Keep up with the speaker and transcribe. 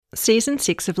Season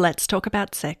 6 of Let's Talk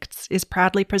About Sects is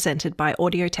proudly presented by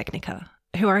Audio-Technica,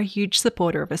 who are a huge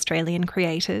supporter of Australian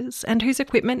creators and whose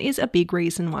equipment is a big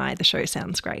reason why the show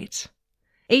sounds great.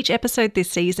 Each episode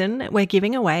this season, we're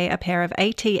giving away a pair of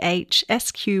ATH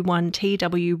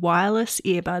SQ1TW wireless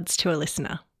earbuds to a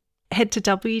listener. Head to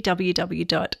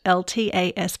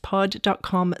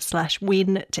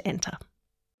www.ltaspod.com/win to enter.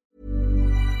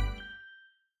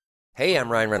 Hey, I'm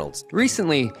Ryan Reynolds.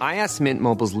 Recently, I asked Mint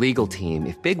Mobile's legal team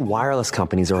if big wireless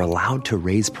companies are allowed to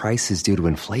raise prices due to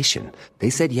inflation. They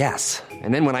said yes.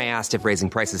 And then when I asked if raising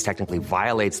prices technically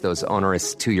violates those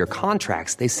onerous two-year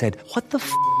contracts, they said, "What the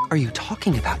f*** are you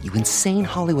talking about, you insane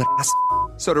Hollywood ass?"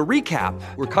 So to recap,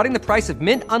 we're cutting the price of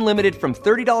Mint Unlimited from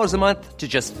 $30 a month to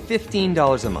just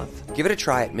 $15 a month. Give it a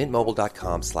try at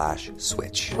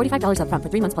mintmobile.com/switch. $45 up front for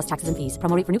 3 months plus taxes and fees.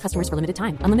 Promo rate for new customers for limited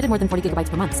time. Unlimited more than 40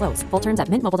 gigabytes per month. Slows full terms at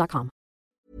mintmobile.com.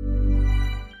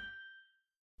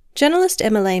 Journalist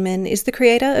Emma Lehman is the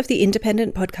creator of the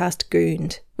independent podcast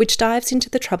Gooned, which dives into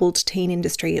the troubled teen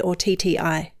industry, or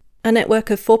TTI, a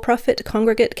network of for-profit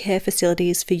congregate care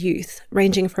facilities for youth,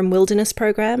 ranging from wilderness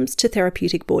programs to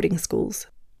therapeutic boarding schools.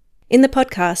 In the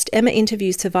podcast, Emma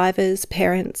interviews survivors,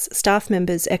 parents, staff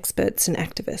members, experts, and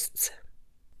activists.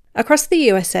 Across the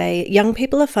USA, young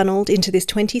people are funneled into this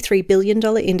 $23 billion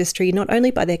industry not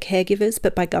only by their caregivers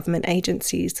but by government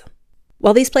agencies.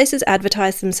 While these places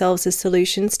advertise themselves as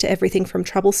solutions to everything from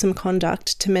troublesome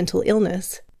conduct to mental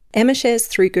illness, Emma shares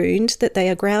through Gooned that they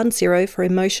are ground zero for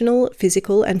emotional,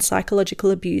 physical, and psychological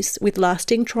abuse with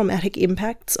lasting traumatic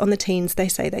impacts on the teens they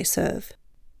say they serve.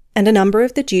 And a number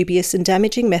of the dubious and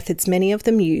damaging methods many of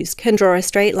them use can draw a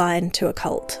straight line to a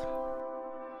cult.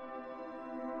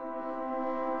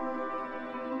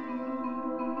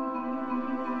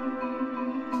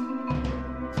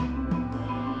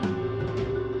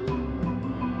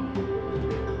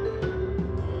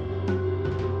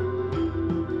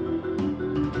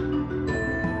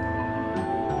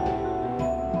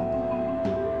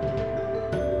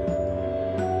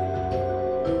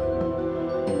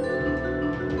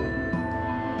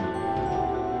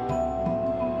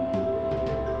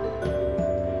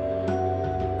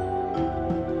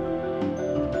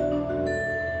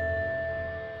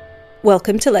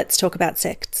 Welcome to Let's Talk About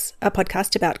Sects, a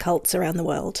podcast about cults around the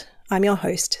world. I'm your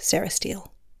host, Sarah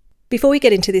Steele. Before we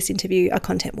get into this interview, a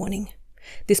content warning.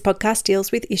 This podcast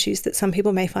deals with issues that some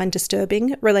people may find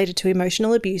disturbing related to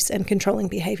emotional abuse and controlling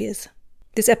behaviours.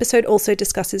 This episode also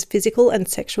discusses physical and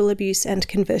sexual abuse and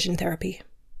conversion therapy.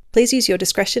 Please use your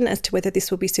discretion as to whether this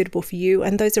will be suitable for you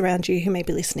and those around you who may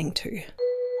be listening too.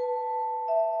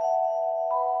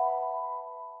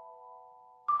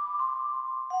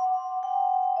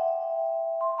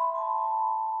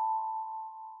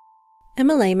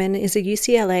 Emma Lehman is a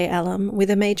UCLA alum with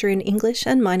a major in English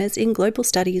and minors in global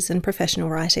studies and professional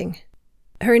writing.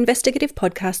 Her investigative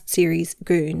podcast series,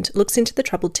 Gooned, looks into the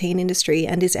troubled teen industry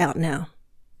and is out now.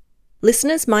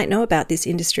 Listeners might know about this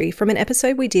industry from an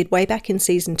episode we did way back in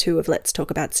Season 2 of Let's Talk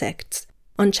About Sects,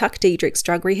 on Chuck Diedrich's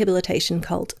drug rehabilitation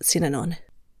cult, Synanon.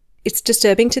 It's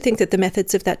disturbing to think that the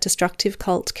methods of that destructive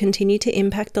cult continue to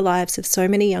impact the lives of so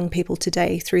many young people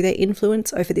today through their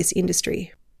influence over this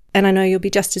industry. And I know you'll be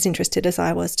just as interested as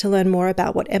I was to learn more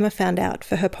about what Emma found out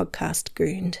for her podcast,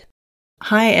 Gooned.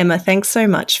 Hi, Emma. Thanks so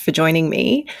much for joining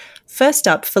me. First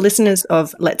up, for listeners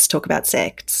of Let's Talk About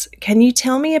Sects, can you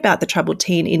tell me about the troubled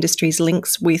teen industry's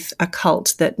links with a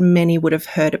cult that many would have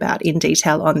heard about in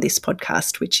detail on this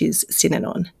podcast, which is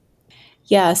Synanon?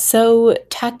 Yeah, so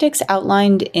tactics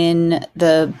outlined in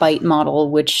the BITE model,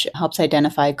 which helps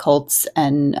identify cults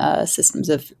and systems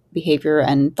of behavior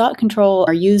and thought control,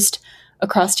 are used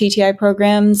across TTI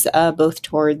programs, both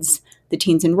towards the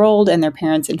teens enrolled and their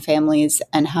parents and families,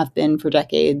 and have been for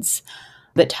decades.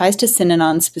 But ties to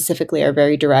Synanon specifically are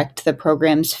very direct. The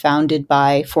programs founded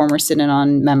by former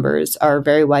Synanon members are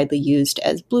very widely used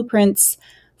as blueprints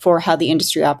for how the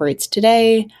industry operates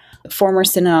today. Former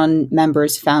Synanon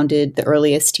members founded the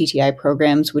earliest TTI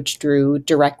programs, which drew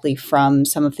directly from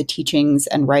some of the teachings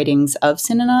and writings of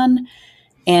Synanon.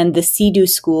 And the CEDU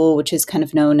school, which is kind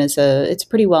of known as it's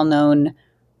pretty well-known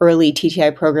early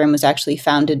TTI program, was actually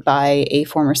founded by a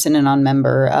former Synanon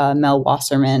member, Mel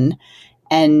Wasserman.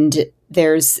 And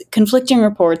there's conflicting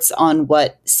reports on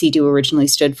what CEDU originally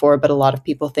stood for, but a lot of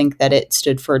people think that it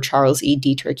stood for Charles E.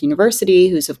 Dietrich University,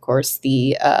 who's, of course,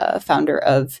 the founder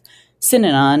of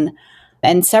Synanon.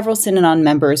 And several Synanon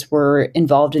members were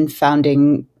involved in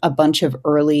founding a bunch of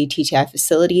early TTI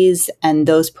facilities, and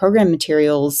those program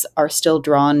materials are still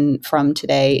drawn from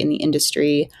today in the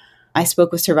industry. I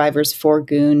spoke with survivors for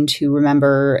Gooned who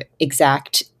remember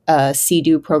exact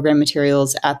CEDU program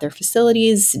materials at their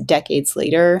facilities decades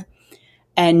later.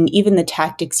 And even the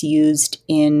tactics used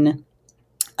in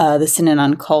the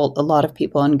Synanon cult, a lot of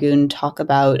people on Goon talk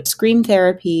about scream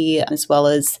therapy as well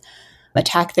as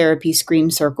attack therapy,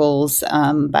 scream circles,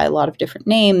 by a lot of different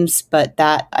names. But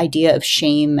that idea of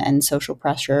shame and social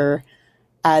pressure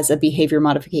as a behavior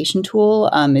modification tool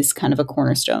is kind of a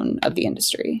cornerstone of the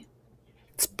industry.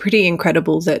 It's pretty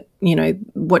incredible that, you know,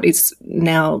 what is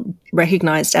now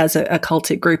recognized as a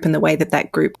cultic group and the way that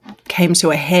that group came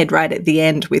to a head right at the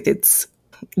end with its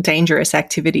dangerous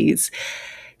activities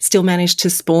still managed to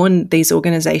spawn these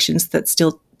organizations that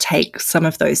still take some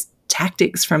of those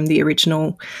tactics from the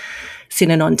original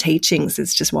Synanon teachings.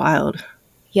 It's just wild.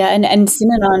 Yeah, and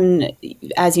Synanon,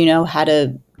 as you know,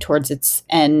 towards its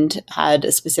end, had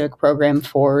a specific program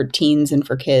for teens and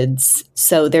for kids.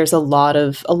 So there's a lot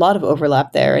of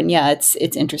overlap there. And yeah, it's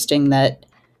interesting that,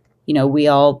 you know, we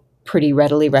all pretty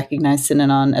readily recognize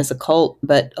Synanon as a cult,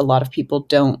 but a lot of people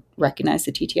don't recognize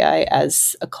the TTI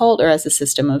as a cult or as a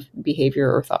system of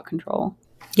behavior or thought control.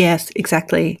 Yes,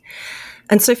 exactly.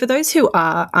 And so for those who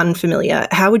are unfamiliar,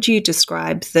 how would you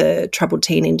describe the troubled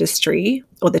teen industry,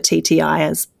 or the TTI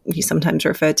as you sometimes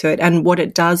refer to it, and what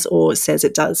it does or says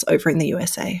it does over in the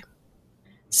USA?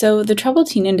 So the troubled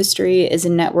teen industry is a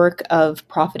network of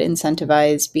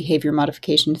profit-incentivized behavior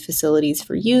modification facilities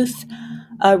for youth.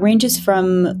 Ranges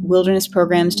from wilderness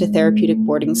programs to therapeutic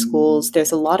boarding schools.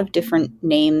 There's a lot of different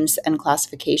names and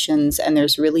classifications, and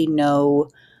there's no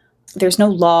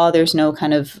law, there's no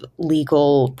kind of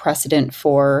legal precedent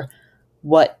for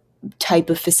what type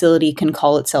of facility can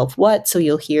call itself what. So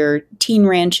you'll hear teen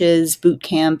ranches, boot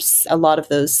camps, a lot of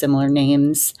those similar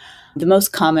names. The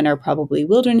most common are probably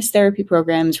wilderness therapy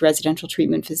programs, residential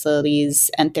treatment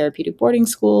facilities, and therapeutic boarding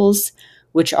schools,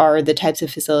 which are the types of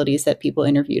facilities that people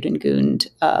interviewed in Goond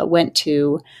went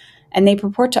to. And they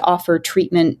purport to offer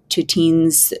treatment to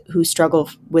teens who struggle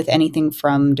with anything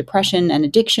from depression and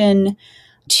addiction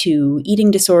to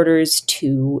eating disorders,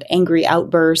 to angry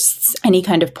outbursts, any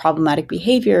kind of problematic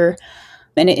behavior.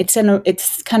 And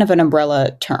it's kind of an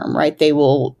umbrella term, right? They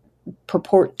will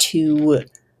purport to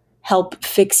help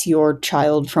fix your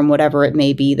child from whatever it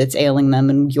may be that's ailing them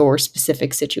in your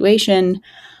specific situation.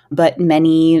 But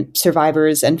many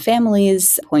survivors and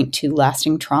families point to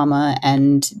lasting trauma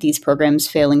and these programs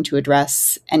failing to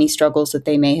address any struggles that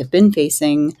they may have been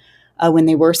facing when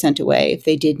they were sent away, if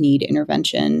they did need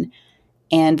intervention.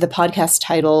 And the podcast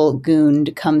title,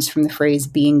 Gooned, comes from the phrase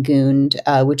being gooned,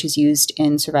 which is used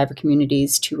in survivor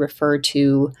communities to refer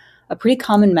to a pretty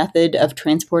common method of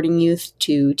transporting youth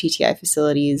to TTI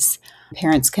facilities.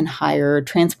 Parents can hire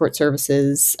transport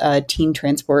services, teen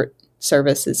transport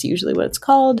service is usually what it's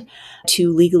called,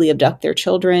 to legally abduct their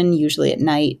children, usually at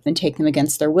night, and take them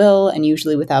against their will, and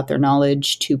usually without their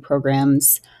knowledge, to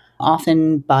programs,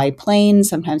 often by plane,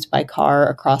 sometimes by car,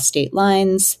 across state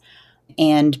lines.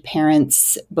 And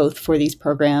parents, both for these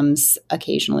programs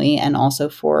occasionally and also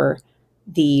for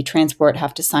the transport,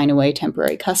 have to sign away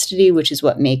temporary custody, which is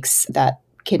what makes that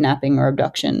kidnapping or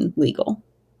abduction legal.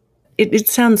 It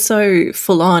sounds so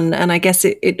full on, and I guess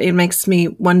it makes me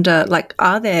wonder, like,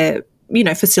 are there, you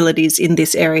know, facilities in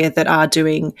this area that are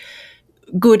doing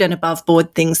good and above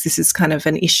board things? This is kind of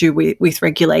an issue with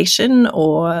regulation,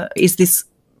 or is this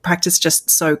practice just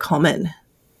so common?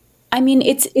 I mean,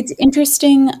 it's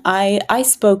interesting. I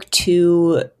spoke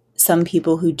to some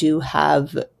people who do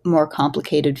have more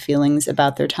complicated feelings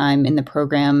about their time in the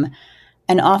program.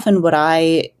 And often what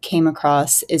I came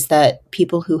across is that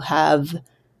people who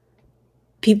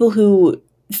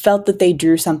felt that they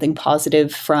drew something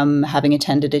positive from having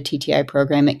attended a TTI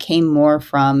program, it came more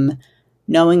from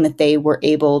knowing that they were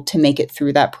able to make it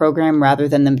through that program rather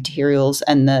than the materials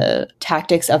and the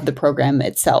tactics of the program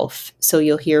itself. So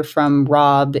you'll hear from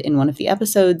Rob in one of the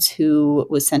episodes, who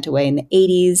was sent away in the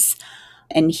 80s.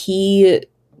 And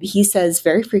he says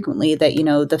very frequently that, you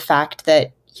know, the fact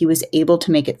that he was able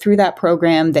to make it through that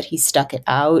program, that he stuck it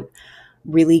out,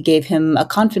 really gave him a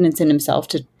confidence in himself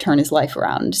to turn his life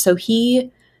around. So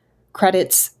he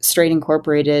credits Straight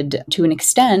Incorporated to an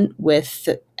extent with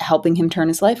helping him turn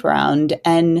his life around.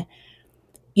 And,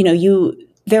 you know,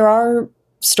 there are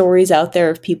stories out there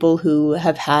of people who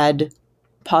have had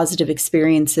positive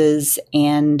experiences,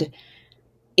 and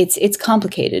it's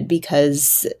complicated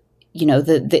because, you know,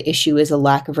 the issue is a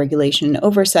lack of regulation and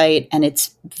oversight, and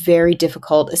it's very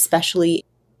difficult, especially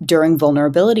during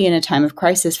vulnerability in a time of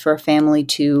crisis, for a family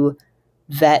to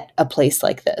vet a place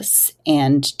like this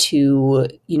and to,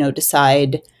 you know,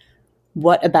 decide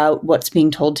what about what's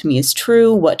being told to me is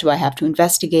true, what do I have to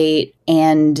investigate.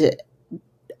 And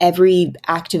every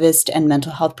activist and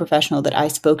mental health professional that I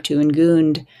spoke to in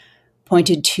Goond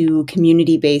pointed to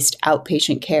community-based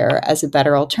outpatient care as a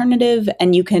better alternative.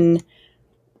 And you can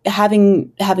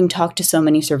having talked to so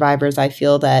many survivors, I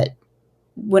feel that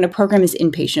when a program is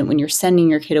inpatient, when you're sending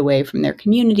your kid away from their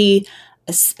community,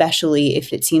 especially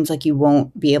if it seems like you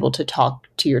won't be able to talk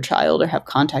to your child or have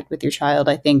contact with your child,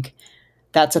 I think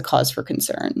that's a cause for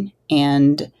concern.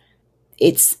 And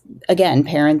it's, again,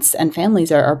 parents and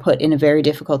families are put in a very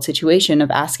difficult situation of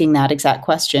asking that exact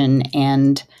question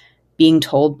and being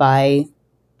told by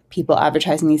people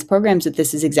advertising these programs that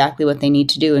this is exactly what they need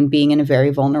to do, and being in a very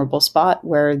vulnerable spot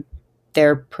where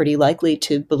they're pretty likely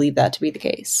to believe that to be the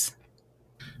case.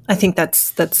 I think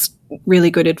that's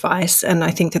really good advice, and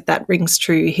I think that rings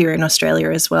true here in Australia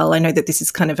as well. I know that this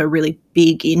is kind of a really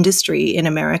big industry in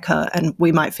America, and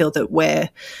we might feel that we're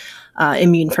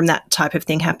immune from that type of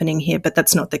thing happening here, but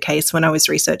that's not the case. When I was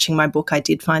researching my book, I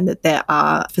did find that there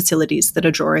are facilities that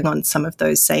are drawing on some of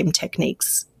those same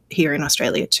techniques here in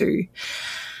Australia too.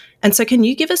 And so can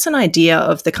you give us an idea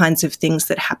of the kinds of things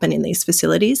that happen in these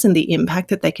facilities and the impact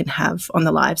that they can have on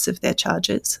the lives of their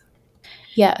charges?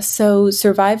 Yeah, so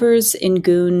survivors in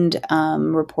Gund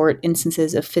report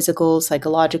instances of physical,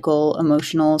 psychological,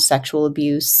 emotional, sexual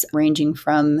abuse, ranging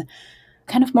from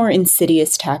kind of more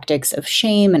insidious tactics of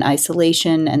shame and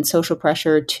isolation and social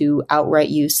pressure to outright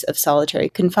use of solitary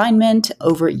confinement,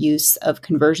 overt use of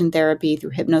conversion therapy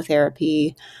through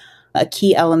hypnotherapy. A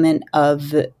key element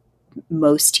of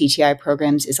most TTI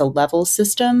programs is a level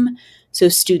system. So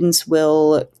students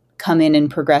will come in and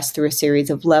progress through a series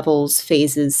of levels,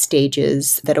 phases,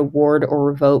 stages that award or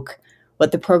revoke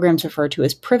what the programs refer to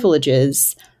as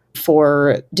privileges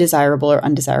for desirable or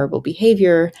undesirable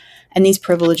behavior. And these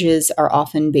privileges are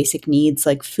often basic needs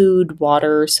like food,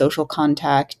 water, social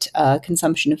contact,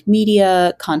 consumption of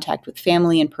media, contact with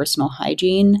family, and personal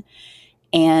hygiene.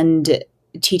 And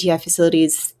TTI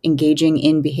facilities engaging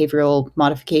in behavioral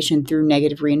modification through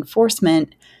negative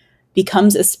reinforcement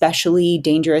becomes especially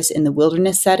dangerous in the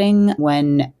wilderness setting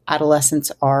when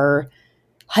adolescents are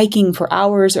hiking for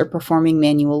hours or performing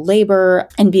manual labor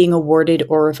and being awarded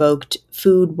or revoked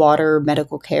food, water,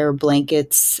 medical care,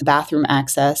 blankets, bathroom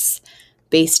access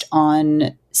based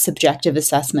on subjective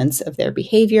assessments of their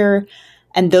behavior.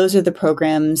 And those are the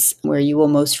programs where you will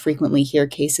most frequently hear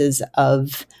cases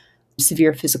of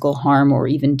severe physical harm or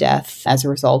even death as a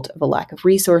result of a lack of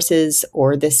resources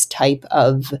or this type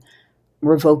of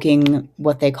revoking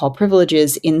what they call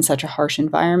privileges in such a harsh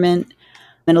environment.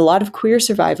 And a lot of queer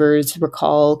survivors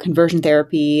recall conversion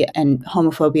therapy and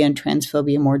homophobia and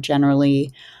transphobia more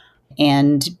generally,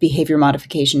 and behavior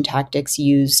modification tactics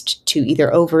used to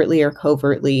either overtly or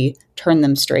covertly turn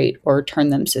them straight or turn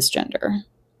them cisgender.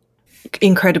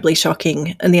 Incredibly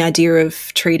shocking. And the idea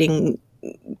of treating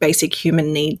basic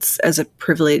human needs as a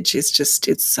privilege is just,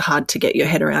 it's hard to get your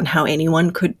head around how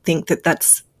anyone could think that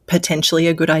that's potentially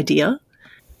a good idea.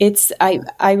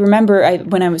 I remember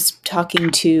when I was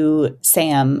talking to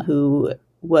Sam, who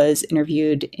was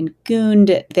interviewed in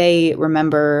Gund, they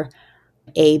remember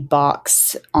a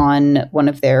box on one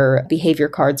of their behavior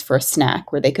cards for a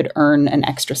snack where they could earn an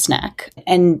extra snack.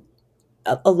 And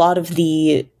a lot of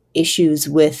the issues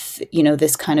with,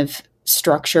 this kind of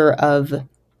structure of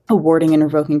awarding and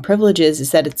revoking privileges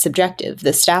is that it's subjective.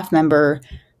 The staff member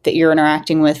that you're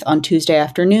interacting with on Tuesday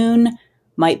afternoon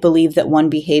might believe that one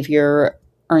behavior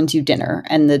earns you dinner,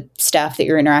 and the staff that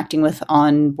you're interacting with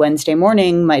on Wednesday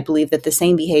morning might believe that the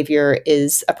same behavior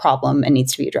is a problem and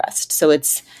needs to be addressed. So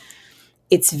it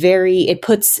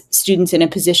puts students in a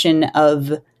position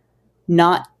of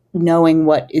not knowing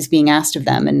what is being asked of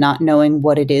them and not knowing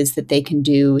what it is that they can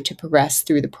do to progress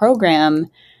through the program.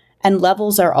 And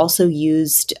levels are also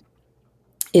used.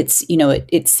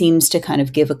 It seems to kind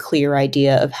of give a clear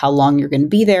idea of how long you're going to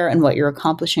be there and what you're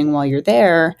accomplishing while you're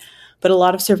there. But a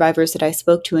lot of survivors that I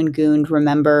spoke to in Gund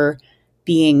remember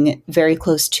being very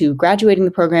close to graduating the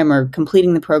program or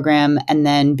completing the program and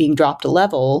then being dropped a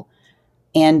level.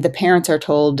 And the parents are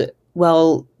told,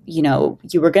 well,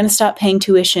 you were going to stop paying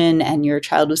tuition and your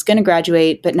child was going to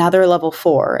graduate, but now they're a level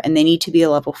 4 and they need to be a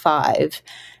level 5.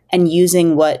 And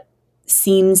using what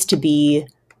seems to be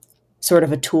sort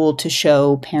of a tool to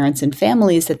show parents and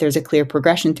families that there's a clear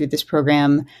progression through this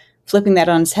program, flipping that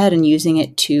on its head and using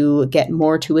it to get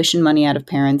more tuition money out of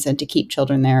parents and to keep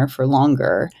children there for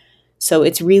longer. So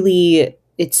it's weaponizing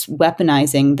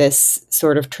this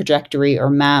sort of trajectory or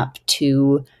map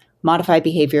to modify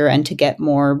behavior and to get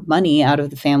more money out of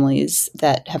the families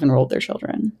that have enrolled their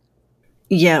children.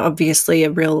 Yeah, obviously a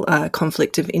real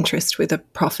conflict of interest with a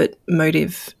profit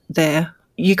motive there.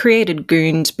 You created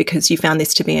Gund because you found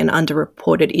this to be an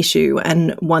underreported issue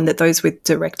and one that those with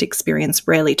direct experience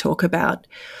rarely talk about.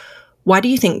 Why do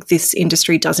you think this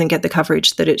industry doesn't get the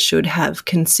coverage that it should have,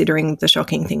 considering the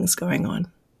shocking things going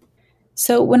on?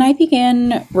 So when I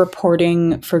began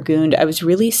reporting for Gund, I was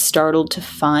really startled to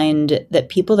find that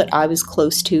people that I was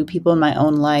close to, people in my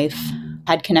own life,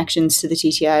 had connections to the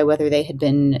TTI, whether they had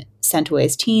been sent away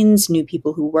as teens, knew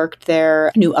people who worked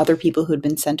there, knew other people who had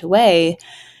been sent away,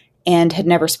 and had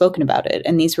never spoken about it.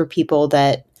 And these were people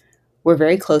that were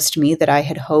very close to me that I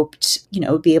had hoped,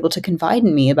 be able to confide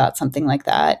in me about something like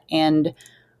that. And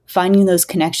finding those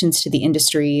connections to the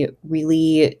industry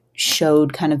really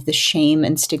showed kind of the shame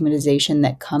and stigmatization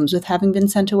that comes with having been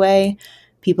sent away.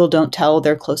 People don't tell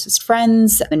their closest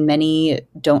friends, and many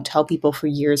don't tell people for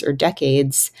years or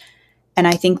decades. And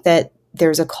I think that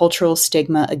there's a cultural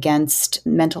stigma against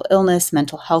mental illness,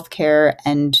 mental health care,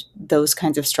 and those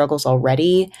kinds of struggles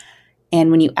already. And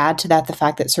when you add to that the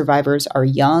fact that survivors are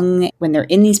young, when they're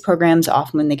in these programs,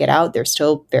 often when they get out, they're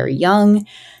still very young.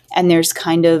 And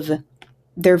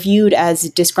they're viewed as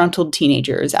disgruntled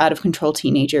teenagers, out of control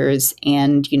teenagers.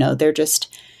 And, they're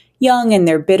just young and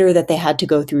they're bitter that they had to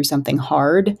go through something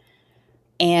hard.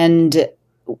 And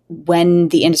when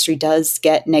the industry does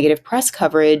get negative press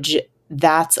coverage,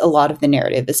 that's a lot of the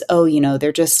narrative is,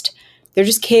 they're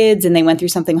just kids and they went through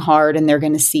something hard and they're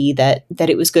going to see that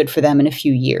it was good for them in a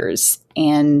few years.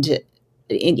 And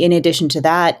in addition to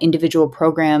that, individual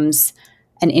programs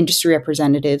and industry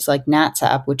representatives like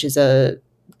NATSAP, which is a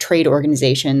trade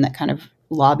organization that kind of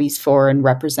lobbies for and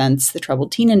represents the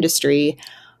troubled teen industry,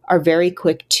 are very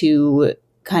quick to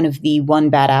kind of the one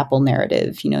bad apple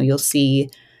narrative. You'll see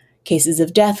cases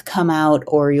of death come out,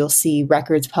 or you'll see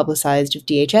records publicized of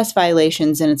DHS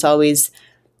violations, and it's always,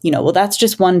 well, that's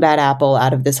just one bad apple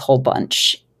out of this whole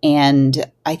bunch. And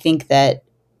I think that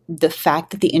the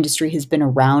fact that the industry has been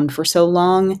around for so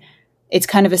long, it's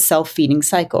kind of a self-feeding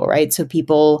cycle, right? So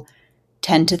people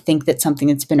tend to think that something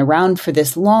that's been around for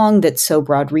this long, that's so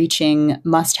broad-reaching,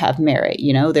 must have merit.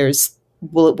 It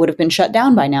would have been shut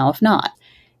down by now if not.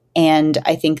 And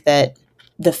I think that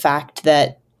the fact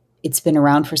that it's been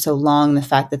around for so long, the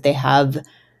fact that they have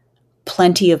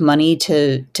plenty of money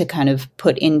to kind of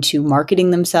put into marketing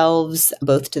themselves,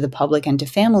 both to the public and to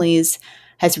families,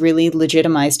 has really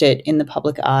legitimized it in the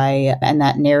public eye. And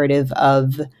that narrative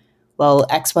of, well,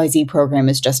 XYZ program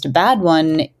is just a bad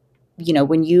one.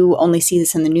 When you only see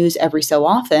this in the news every so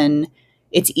often,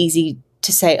 it's easy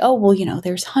to say, oh, well,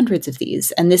 there's hundreds of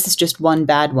these, and this is just one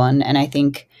bad one. And I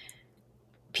think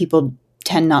people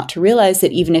tend not to realize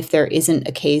that even if there isn't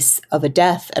a case of a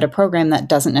death at a program, that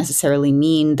doesn't necessarily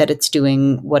mean that it's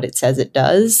doing what it says it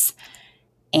does.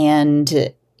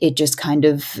 And it just kind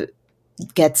of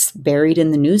gets buried in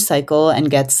the news cycle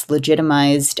and gets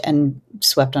legitimized and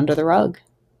swept under the rug.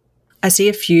 I see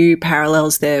a few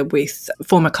parallels there with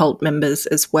former cult members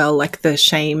as well. Like the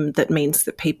shame that means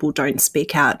that people don't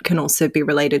speak out can also be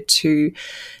related to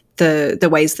the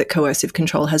ways that coercive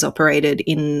control has operated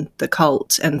in the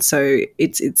cult. And so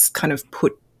it's kind of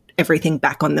put everything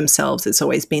back on themselves. It's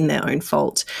always been their own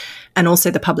fault. And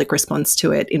also the public response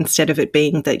to it, instead of it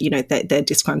being that, they're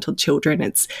disgruntled children,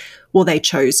 it's, well, they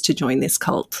chose to join this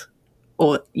cult,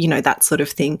 or, that sort of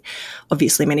thing.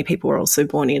 Obviously, many people were also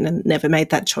born in and never made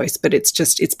that choice, but it's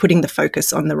putting the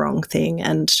focus on the wrong thing.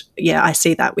 And yeah, I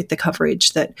see that with the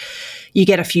coverage, that you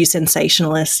get a few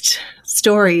sensationalist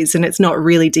stories and it's not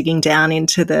really digging down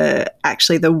into the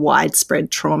widespread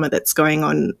trauma that's going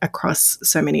on across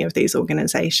so many of these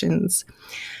organizations.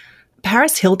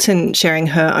 Paris Hilton sharing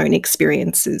her own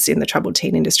experiences in the troubled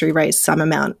teen industry raised some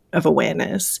amount of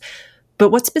awareness. But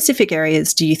what specific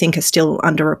areas do you think are still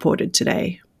underreported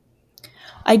today?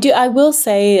 I will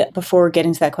say, before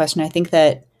getting to that question, I think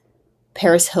that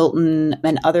Paris Hilton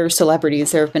and other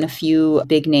celebrities, there have been a few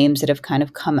big names that have kind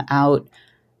of come out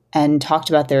and talked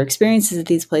about their experiences at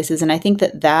these places. And I think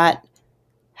that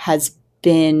has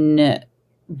been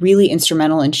really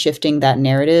instrumental in shifting that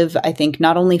narrative. I think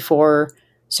not only for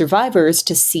survivors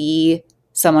to see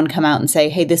someone come out and say,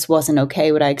 hey, this wasn't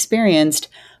okay, what I experienced,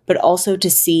 but also to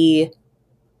see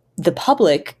the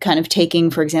public kind of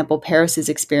taking, for example, Paris's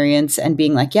experience and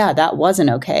being like, yeah, that wasn't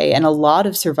okay. And a lot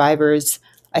of survivors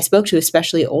I spoke to,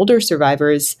 especially older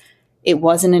survivors, it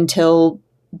wasn't until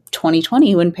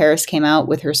 2020 when Paris came out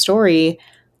with her story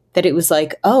that it was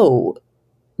like, oh,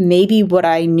 maybe what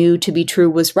I knew to be true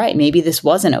was right. Maybe this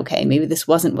wasn't okay. Maybe this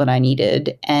wasn't what I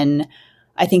needed. And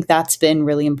I think that's been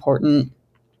really important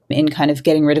in kind of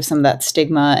getting rid of some of that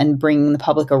stigma and bringing the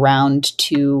public around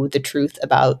to the truth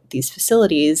about these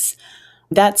facilities.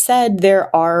 That said,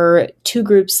 there are two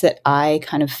groups that I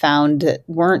kind of found that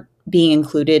weren't being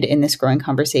included in this growing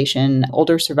conversation.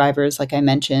 Older survivors, like I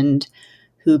mentioned,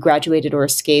 who graduated or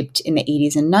escaped in the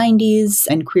 80s and 90s,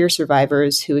 and queer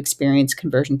survivors who experienced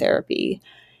conversion therapy.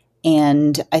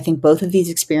 And I think both of these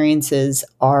experiences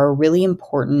are really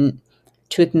important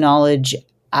to acknowledge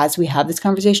as we have this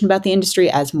conversation about the industry,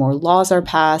 as more laws are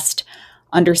passed,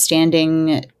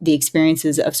 understanding the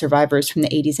experiences of survivors from the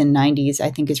 80s and 90s, I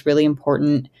think is really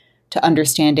important to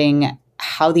understanding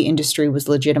how the industry was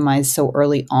legitimized so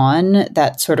early on,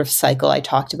 that sort of cycle I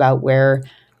talked about where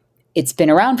it's been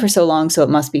around for so long, so it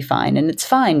must be fine. And it's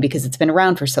fine because it's been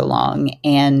around for so long,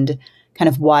 and kind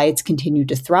of why it's continued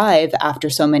to thrive after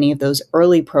so many of those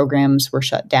early programs were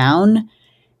shut down.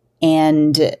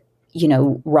 And,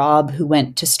 Rob, who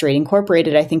went to Straight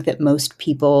Incorporated, I think that most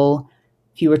people,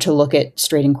 if you were to look at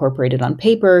Straight Incorporated on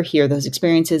paper, hear those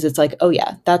experiences, it's like, oh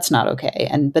yeah, that's not okay.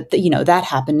 But that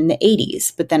happened in the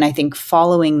 80s. But then I think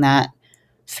following that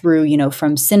through,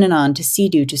 from Synanon to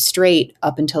CEDU to Straight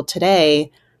up until today,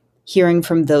 hearing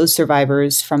from those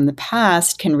survivors from the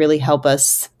past can really help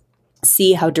us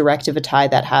see how direct of a tie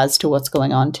that has to what's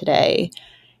going on today.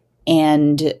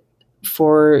 And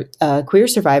for queer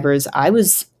survivors, I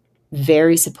was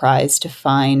very surprised to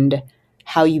find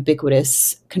how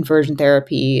ubiquitous conversion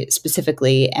therapy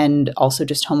specifically, and also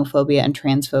just homophobia and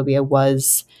transphobia,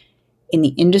 was in the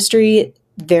industry.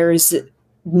 There's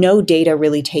no data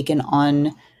really taken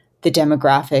on the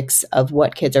demographics of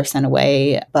what kids are sent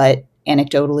away, but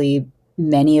anecdotally,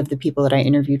 many of the people that I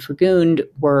interviewed for Goond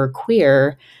were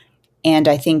queer. And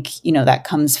I think, that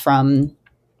comes from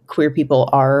queer people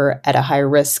are at a higher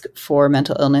risk for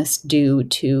mental illness due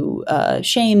to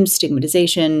shame,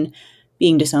 stigmatization,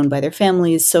 being disowned by their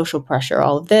families, social pressure,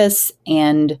 all of this.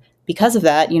 And because of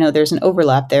that, there's an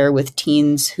overlap there with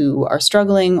teens who are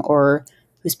struggling or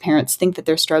whose parents think that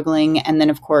they're struggling. And then,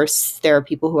 of course, there are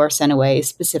people who are sent away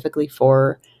specifically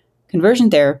for conversion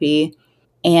therapy.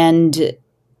 And,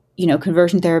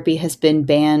 conversion therapy has been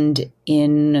banned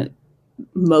in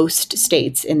most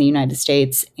states in the United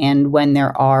States. And when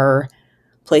there are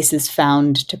places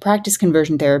found to practice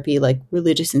conversion therapy, like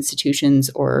religious institutions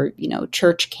or,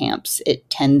 church camps, it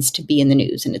tends to be in the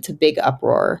news and it's a big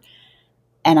uproar.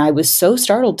 And I was so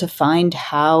startled to find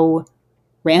how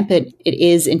rampant it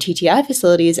is in TTI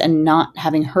facilities and not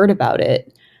having heard about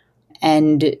it.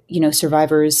 And,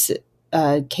 survivors,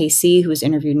 KC, who was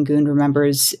interviewed in Goond,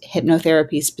 remembers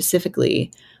hypnotherapy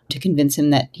specifically to convince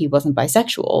him that he wasn't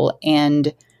bisexual.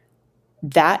 And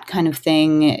that kind of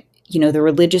thing, the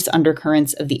religious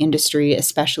undercurrents of the industry,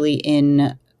 especially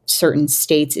in certain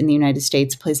states in the United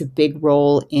States, plays a big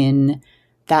role in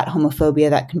that homophobia,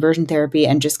 that conversion therapy,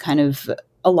 and just kind of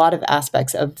a lot of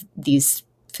aspects of these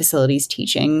facilities'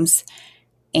 teachings.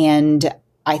 And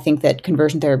I think that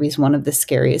conversion therapy is one of the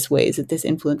scariest ways that this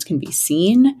influence can be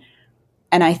seen.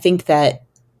 And I think that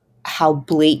how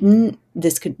blatant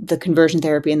the conversion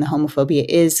therapy and the homophobia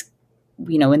is,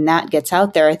 when that gets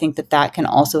out there, I think that can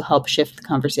also help shift the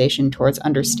conversation towards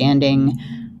understanding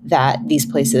that these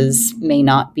places may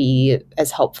not be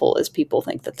as helpful as people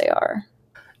think that they are.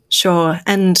 Sure.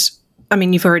 And I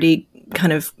mean, you've already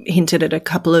kind of hinted at a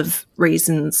couple of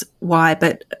reasons why,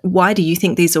 but why do you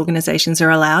think these organizations are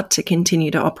allowed to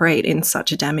continue to operate in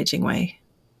such a damaging way?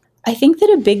 I think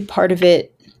that a big part of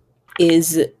it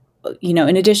is, in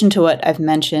addition to what I've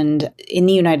mentioned, in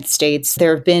the United States,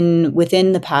 there have been,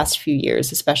 within the past few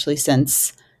years, especially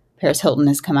since Paris Hilton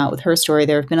has come out with her story,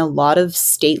 there have been a lot of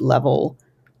state-level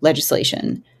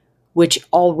legislation, which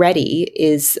already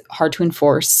is hard to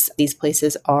enforce. These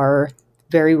places are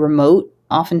very remote,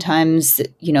 oftentimes,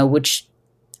 which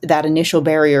that initial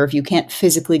barrier of you can't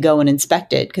physically go and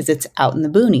inspect it because it's out in the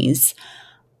boonies.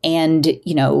 And,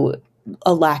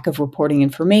 a lack of reporting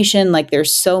information. Like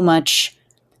there's so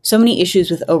many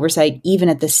issues with oversight, even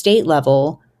at the state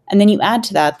level. And then you add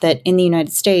to that in the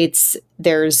United States,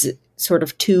 there's sort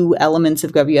of two elements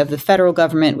of government. You have the federal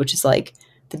government, which is like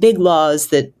the big laws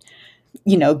that,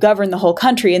 govern the whole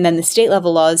country, and then the state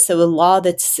level laws. So a law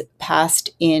that's passed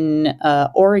in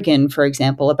Oregon, for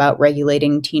example, about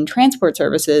regulating teen transport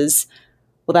services,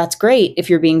 well, that's great if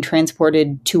you're being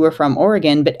transported to or from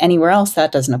Oregon, but anywhere else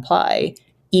that doesn't apply.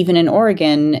 Even in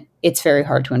Oregon, it's very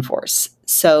hard to enforce.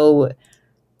 So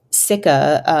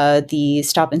SICA, the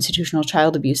Stop Institutional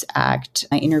Child Abuse Act,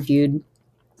 I interviewed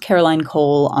Caroline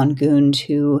Cole on Goond,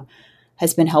 who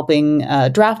has been helping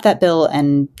draft that bill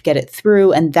and get it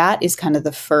through. And that is kind of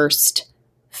the first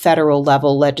federal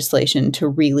level legislation to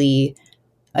really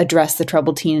address the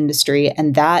troubled teen industry.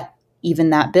 And that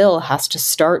bill has to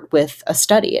start with a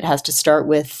study. It has to start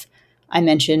with, I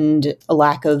mentioned, a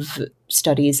lack of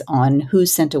studies on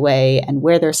who's sent away and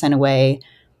where they're sent away.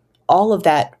 All of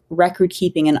that record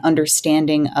keeping and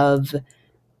understanding of,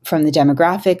 from the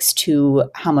demographics to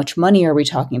how much money are we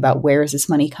talking about? Where is this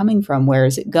money coming from? Where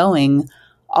is it going?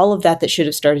 All of that should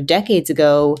have started decades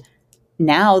ago.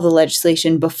 Now the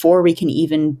legislation, before we can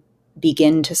even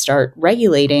begin to start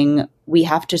regulating, we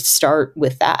have to start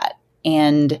with that.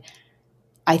 And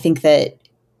I think that,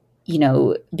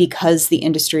 because the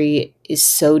industry is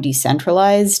so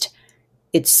decentralized,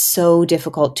 it's so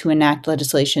difficult to enact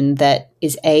legislation that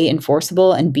is A,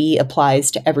 enforceable, and B,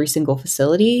 applies to every single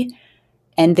facility.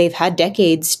 And they've had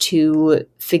decades to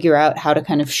figure out how to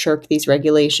kind of shirk these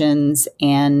regulations.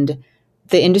 And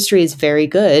the industry is very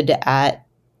good at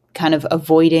kind of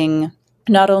avoiding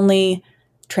not only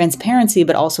transparency,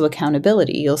 but also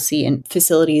accountability. You'll see in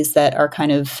facilities that are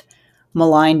kind of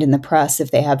maligned in the press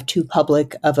if they have too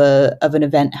public of an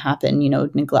event happen,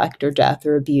 neglect or death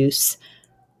or abuse,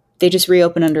 they just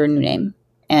reopen under a new name.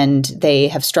 And they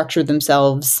have structured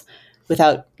themselves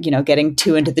without, getting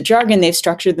too into the jargon. They've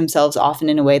structured themselves often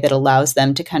in a way that allows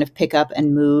them to kind of pick up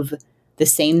and move the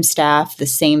same staff, the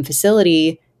same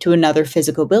facility to another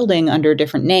physical building under a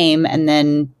different name, and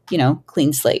then,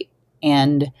 clean slate.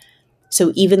 And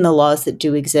so even the laws that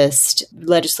do exist,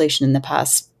 legislation in the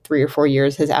past 3 or 4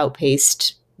 years has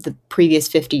outpaced the previous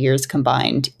 50 years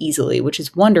combined easily, which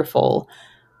is wonderful.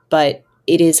 But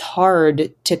it is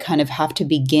hard to kind of have to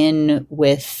begin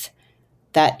with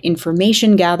that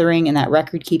information gathering and that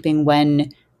record keeping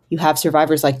when you have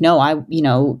survivors like,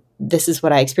 no, this is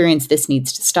what I experienced. This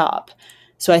needs to stop.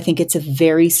 So I think it's a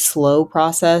very slow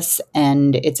process,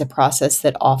 and it's a process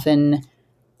that often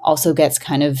also gets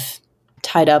kind of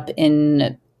tied up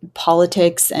in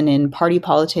politics and in party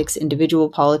politics, individual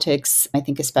politics. I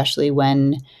think especially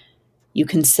when you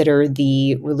consider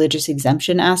the religious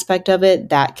exemption aspect of it,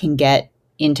 that can get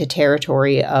into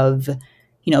territory of,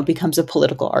 becomes a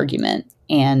political argument.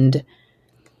 And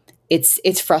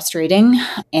it's frustrating,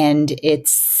 and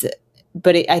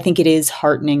I think it is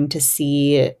heartening to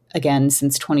see, again,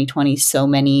 since 2020, so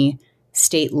many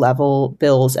state level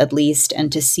bills, at least,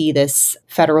 and to see this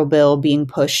federal bill being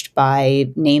pushed by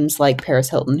names like Paris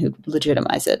Hilton, who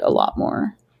legitimize it a lot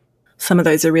more. Some of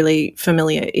those are really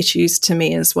familiar issues to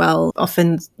me as well.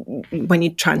 Often when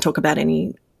you try and talk about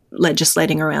any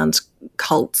legislating around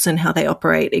cults and how they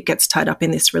operate, it gets tied up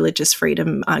in this religious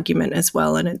freedom argument as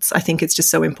well. And I think it's just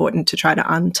so important to try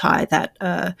to untie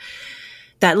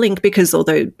that link, because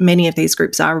although many of these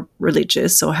groups are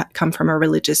religious or come from a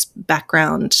religious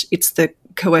background, it's the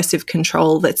coercive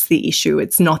control that's the issue.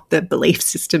 It's not the belief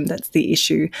system that's the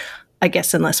issue, I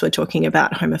guess, unless we're talking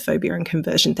about homophobia and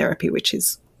conversion therapy, which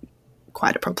is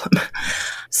quite a problem.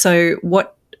 So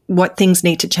what things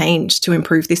need to change to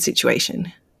improve this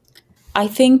situation? I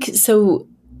think so.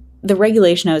 The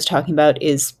regulation I was talking about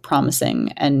is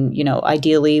promising. And,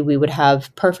 ideally we would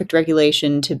have perfect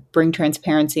regulation to bring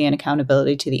transparency and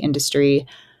accountability to the industry.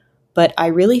 But I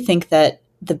really think that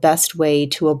the best way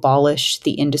to abolish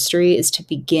the industry is to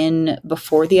begin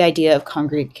before the idea of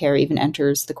congregate care even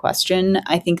enters the question.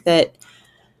 I think that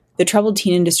the troubled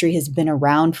teen industry has been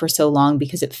around for so long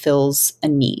because it fills a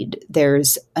need.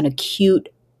 There's an acute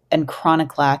and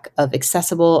chronic lack of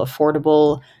accessible,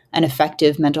 affordable, and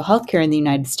effective mental health care in the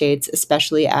United States,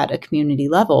 especially at a community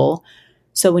level.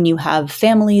 So when you have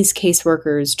families,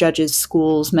 caseworkers, judges,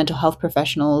 schools, mental health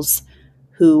professionals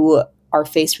who are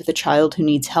faced with a child who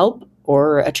needs help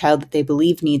or a child that they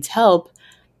believe needs help,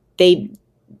 they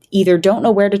either don't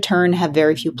know where to turn, have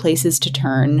very few places to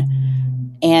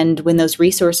turn. And when those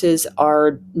resources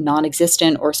are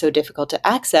non-existent or so difficult to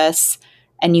access,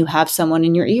 and you have someone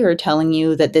in your ear telling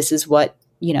you that this is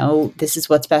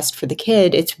what's best for the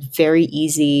kid, it's very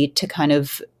easy to kind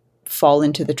of fall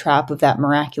into the trap of that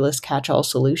miraculous catch-all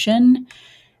solution.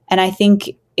 And I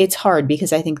think it's hard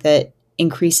because I think that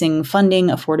increasing funding,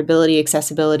 affordability,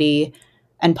 accessibility,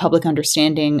 and public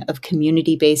understanding of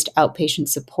community-based outpatient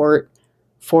support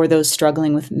for those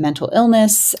struggling with mental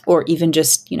illness or even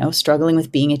just, struggling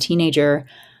with being a teenager,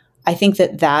 I think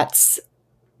that that's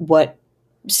what,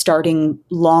 starting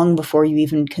long before you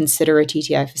even consider a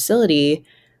TTI facility,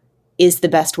 is the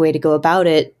best way to go about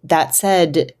it. That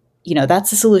said,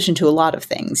 that's a solution to a lot of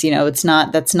things. It's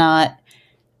not that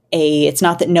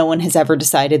no one has ever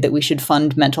decided that we should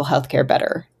fund mental health care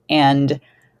better. And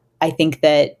I think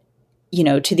that,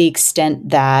 to the extent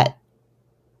that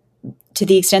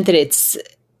it's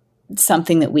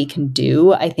something that we can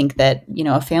do, I think that,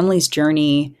 a family's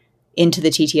journey into the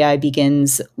TTI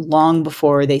begins long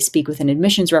before they speak with an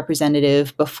admissions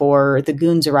representative, before the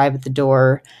goons arrive at the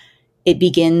door. It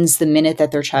begins the minute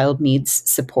that their child needs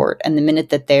support and the minute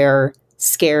that they're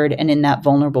scared and in that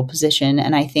vulnerable position.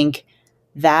 And I think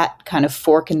that kind of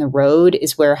fork in the road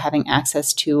is where having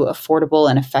access to affordable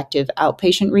and effective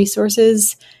outpatient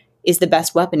resources is the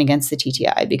best weapon against the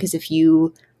TTI. Because if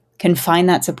you can find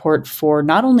that support for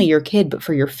not only your kid, but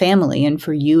for your family and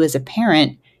for you as a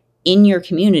parent, in your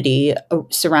community,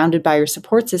 surrounded by your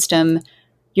support system,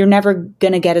 you're never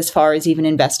going to get as far as even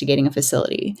investigating a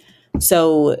facility.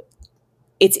 So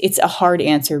it's a hard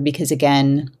answer because,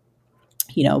 again,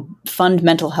 fund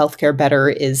mental health care better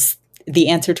is the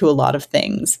answer to a lot of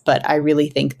things. But I really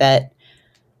think that,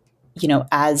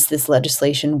 as this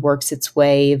legislation works its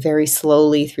way very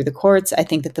slowly through the courts, I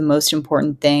think that the most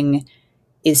important thing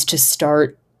is to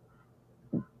start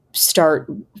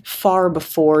far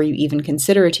before you even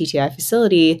consider a TTI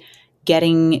facility,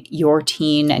 getting your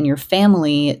teen and your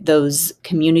family those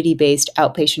community-based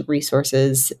outpatient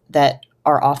resources that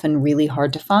are often really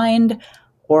hard to find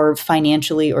or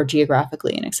financially or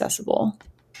geographically inaccessible.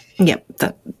 Yep,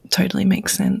 that totally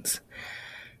makes sense.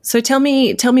 So tell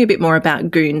me a bit more about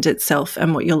Goond itself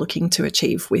and what you're looking to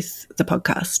achieve with the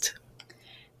podcast.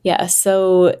 Yeah,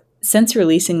 so since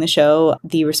releasing the show,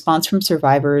 the response from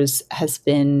survivors has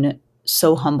been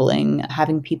so humbling.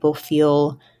 Having people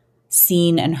feel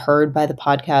seen and heard by the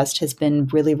podcast has been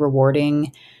really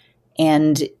rewarding.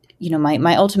 And,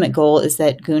 my ultimate goal is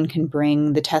that Goon can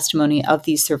bring the testimony of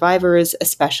these survivors,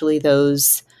 especially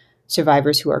those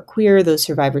survivors who are queer, those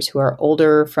survivors who are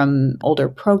older from older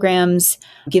programs,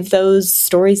 give those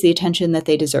stories the attention that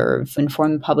they deserve,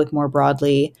 inform the public more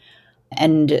broadly.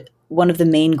 And one of the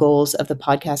main goals of the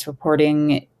podcast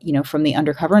reporting, from the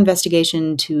undercover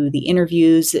investigation to the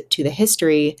interviews to the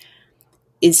history,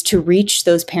 is to reach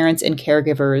those parents and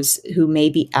caregivers who may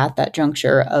be at that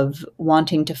juncture of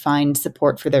wanting to find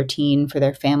support for their teen, for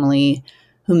their family,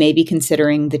 who may be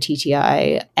considering the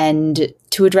TTI, and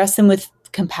to address them with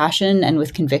compassion and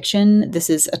with conviction.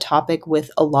 This is a topic with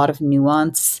a lot of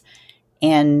nuance,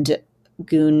 and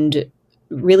Gund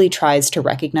really tries to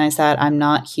recognize that. I'm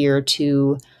not here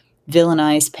to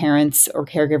villainize parents or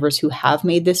caregivers who have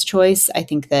made this choice. I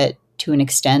think that to an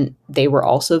extent, they were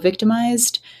also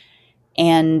victimized.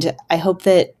 And I hope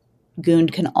that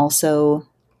Gund can also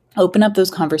open up those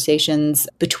conversations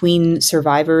between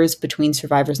survivors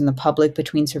and the public,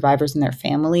 between survivors and their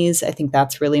families. I think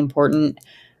that's really important,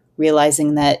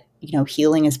 realizing that,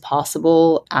 healing is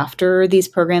possible after these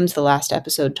programs. The last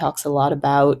episode talks a lot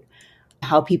about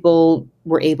how people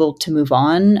were able to move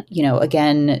on.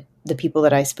 Again, the people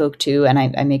that I spoke to, and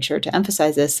I make sure to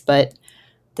emphasize this, but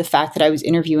the fact that I was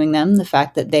interviewing them, the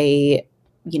fact that they,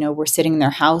 were sitting in their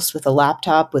house with a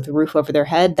laptop with a roof over their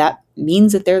head, that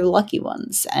means that they're the lucky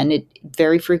ones. And it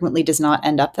very frequently does not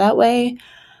end up that way.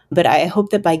 But I hope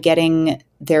that by getting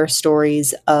their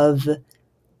stories of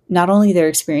not only their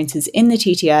experiences in the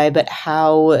TTI, but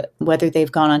how, whether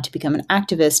they've gone on to become an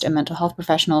activist, a mental health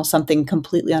professional, something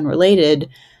completely unrelated,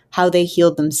 how they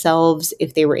healed themselves,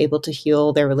 if they were able to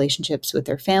heal their relationships with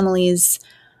their families.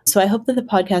 So I hope that the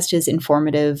podcast is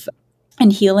informative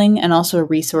and healing, and also a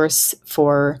resource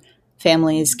for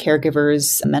families,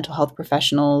 caregivers, mental health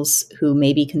professionals who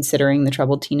may be considering the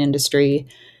troubled teen industry,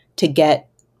 to get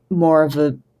more of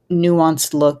a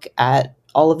nuanced look at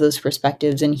all of those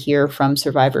perspectives and hear from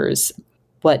survivors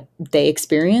what they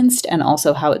experienced and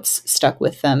also how it's stuck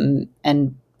with them,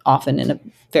 and often in a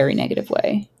very negative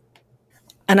way.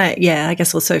 And I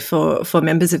guess also for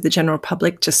members of the general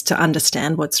public, just to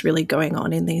understand what's really going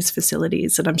on in these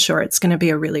facilities. And I'm sure it's going to be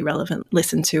a really relevant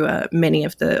listen to many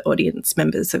of the audience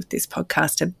members of this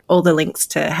podcast, and all the links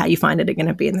to how you find it are going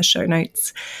to be in the show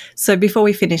notes. So before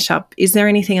we finish up, is there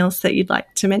anything else that you'd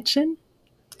like to mention?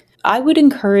 I would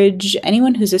encourage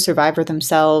anyone who's a survivor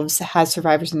themselves, has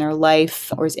survivors in their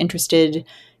life, or is interested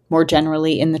more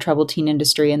generally in the troubled teen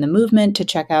industry and the movement, to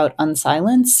check out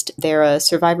Unsilenced. They're a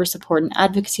survivor support and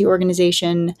advocacy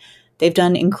organization. They've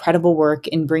done incredible work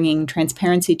in bringing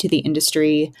transparency to the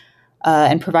industry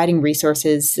and providing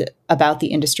resources about the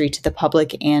industry to the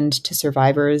public and to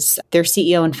survivors. Their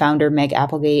CEO and founder, Meg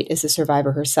Applegate, is a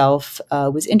survivor herself,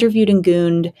 was interviewed in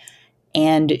Gund,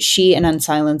 and she and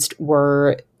Unsilenced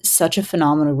were such a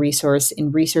phenomenal resource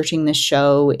in researching this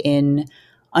show, in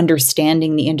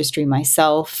understanding the industry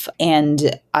myself.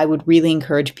 And I would really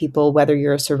encourage people, whether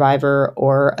you're a survivor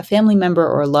or a family member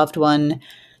or a loved one,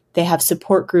 they have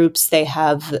support groups. They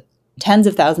have tens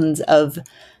of thousands of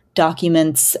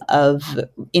documents of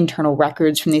internal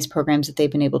records from these programs that they've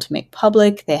been able to make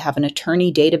public. They have an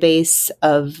attorney database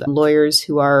of lawyers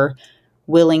who are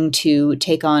willing to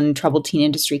take on troubled teen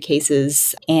industry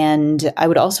cases. And I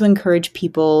would also encourage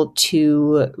people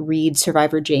to read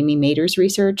survivor Jamie Mader's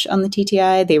research on the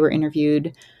TTI. They were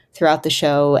interviewed throughout the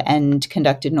show and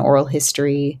conducted an oral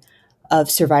history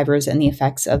of survivors and the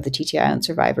effects of the TTI on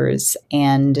survivors.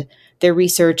 And their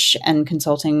research and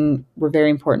consulting were very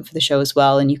important for the show as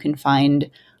well. And you can find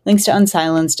links to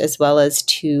Unsilenced as well as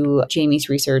to Jamie's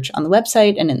research on the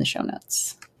website and in the show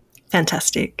notes.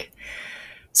 Fantastic.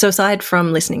 So aside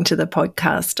from listening to the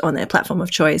podcast on their platform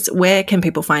of choice, where can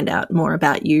people find out more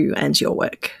about you and your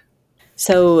work?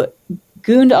 So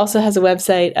Goond also has a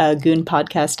website,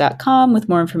 goondpodcast.com, with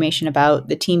more information about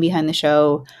the team behind the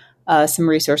show, some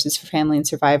resources for family and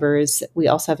survivors. We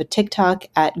also have a TikTok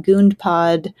at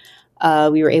GoondPod.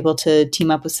 We were able to team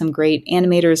up with some great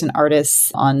animators and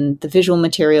artists on the visual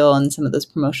material and some of those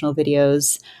promotional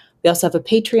videos. We also have a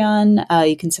Patreon.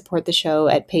 You can support the show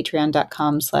at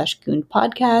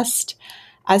patreon.com/GoondPodcast.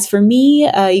 As for me,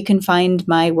 you can find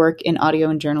my work in audio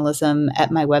and journalism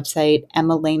at my website,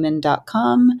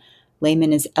 emmalehman.com.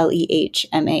 Lehman is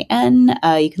Lehman.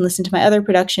 You can listen to my other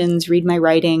productions, read my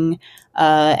writing,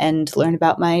 and learn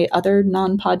about my other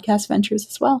non-podcast ventures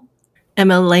as well.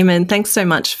 Emma Lehman, thanks so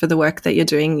much for the work that you're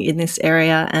doing in this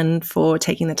area and for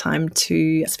taking the time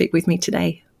to speak with me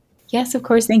today. Yes, of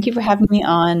course. Thank you for having me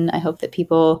on. I hope that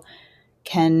people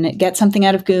can get something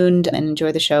out of Goond and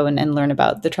enjoy the show and learn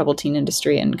about the troubled teen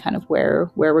industry and kind of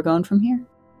where we're going from here.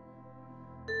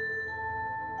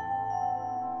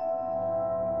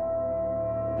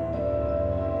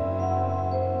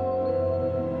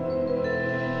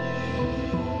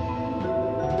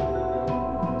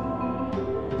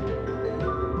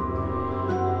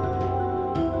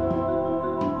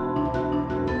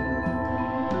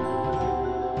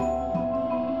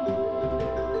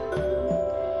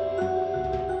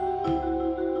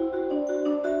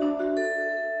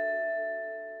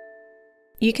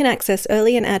 You can access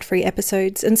early and ad-free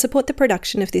episodes and support the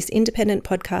production of this independent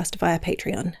podcast via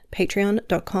Patreon,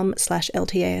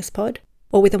 patreon.com/LTASpod,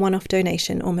 or with a one-off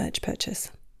donation or merch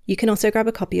purchase. You can also grab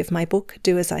a copy of my book,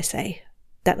 Do As I Say.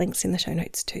 That link's in the show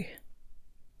notes too.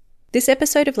 This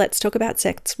episode of Let's Talk About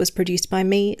Sects was produced by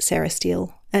me, Sarah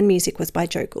Steele, and music was by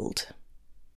Joe Gould.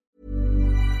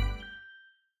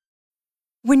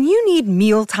 When you need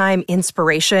mealtime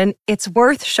inspiration, it's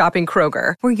worth shopping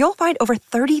Kroger, where you'll find over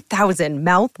 30,000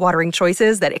 mouth-watering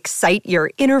choices that excite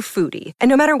your inner foodie. And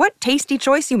no matter what tasty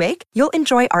choice you make, you'll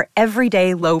enjoy our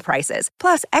everyday low prices,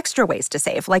 plus extra ways to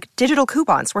save, like digital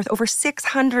coupons worth over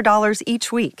 $600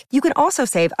 each week. You can also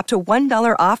save up to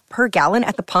 $1 off per gallon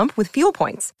at the pump with fuel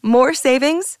points. More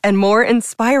savings and more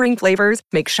inspiring flavors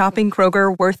make shopping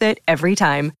Kroger worth it every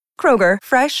time. Kroger,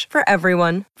 fresh for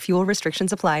everyone. Fuel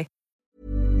restrictions apply.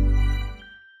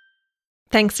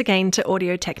 Thanks again to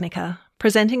Audio-Technica,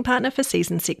 presenting partner for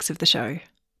Season 6 of the show.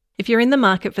 If you're in the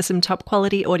market for some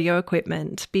top-quality audio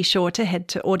equipment, be sure to head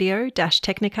to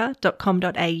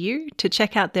audio-technica.com.au to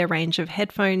check out their range of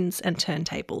headphones and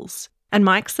turntables, and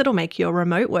mics that'll make your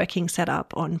remote working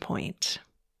setup on point.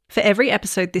 For every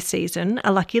episode this season,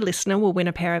 a lucky listener will win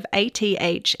a pair of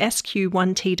ATH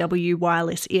SQ1TW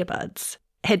wireless earbuds.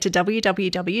 Head to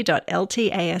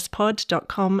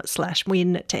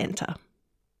www.ltaspod.com/win to enter.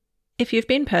 If you've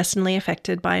been personally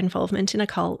affected by involvement in a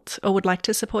cult or would like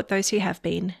to support those who have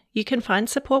been, you can find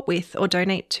support with or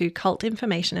donate to Cult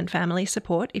Information and Family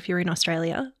Support if you're in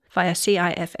Australia via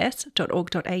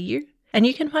cifs.org.au, and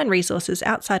you can find resources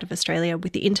outside of Australia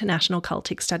with the International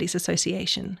Cultic Studies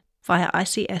Association via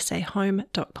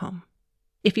icsahome.com.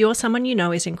 If you or someone you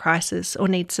know is in crisis or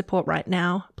needs support right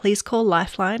now, please call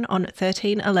Lifeline on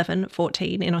 13 11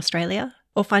 14 in Australia,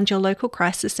 or find your local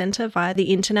crisis centre via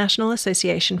the International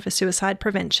Association for Suicide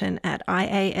Prevention at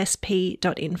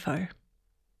iasp.info.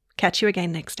 Catch you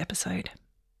again next episode.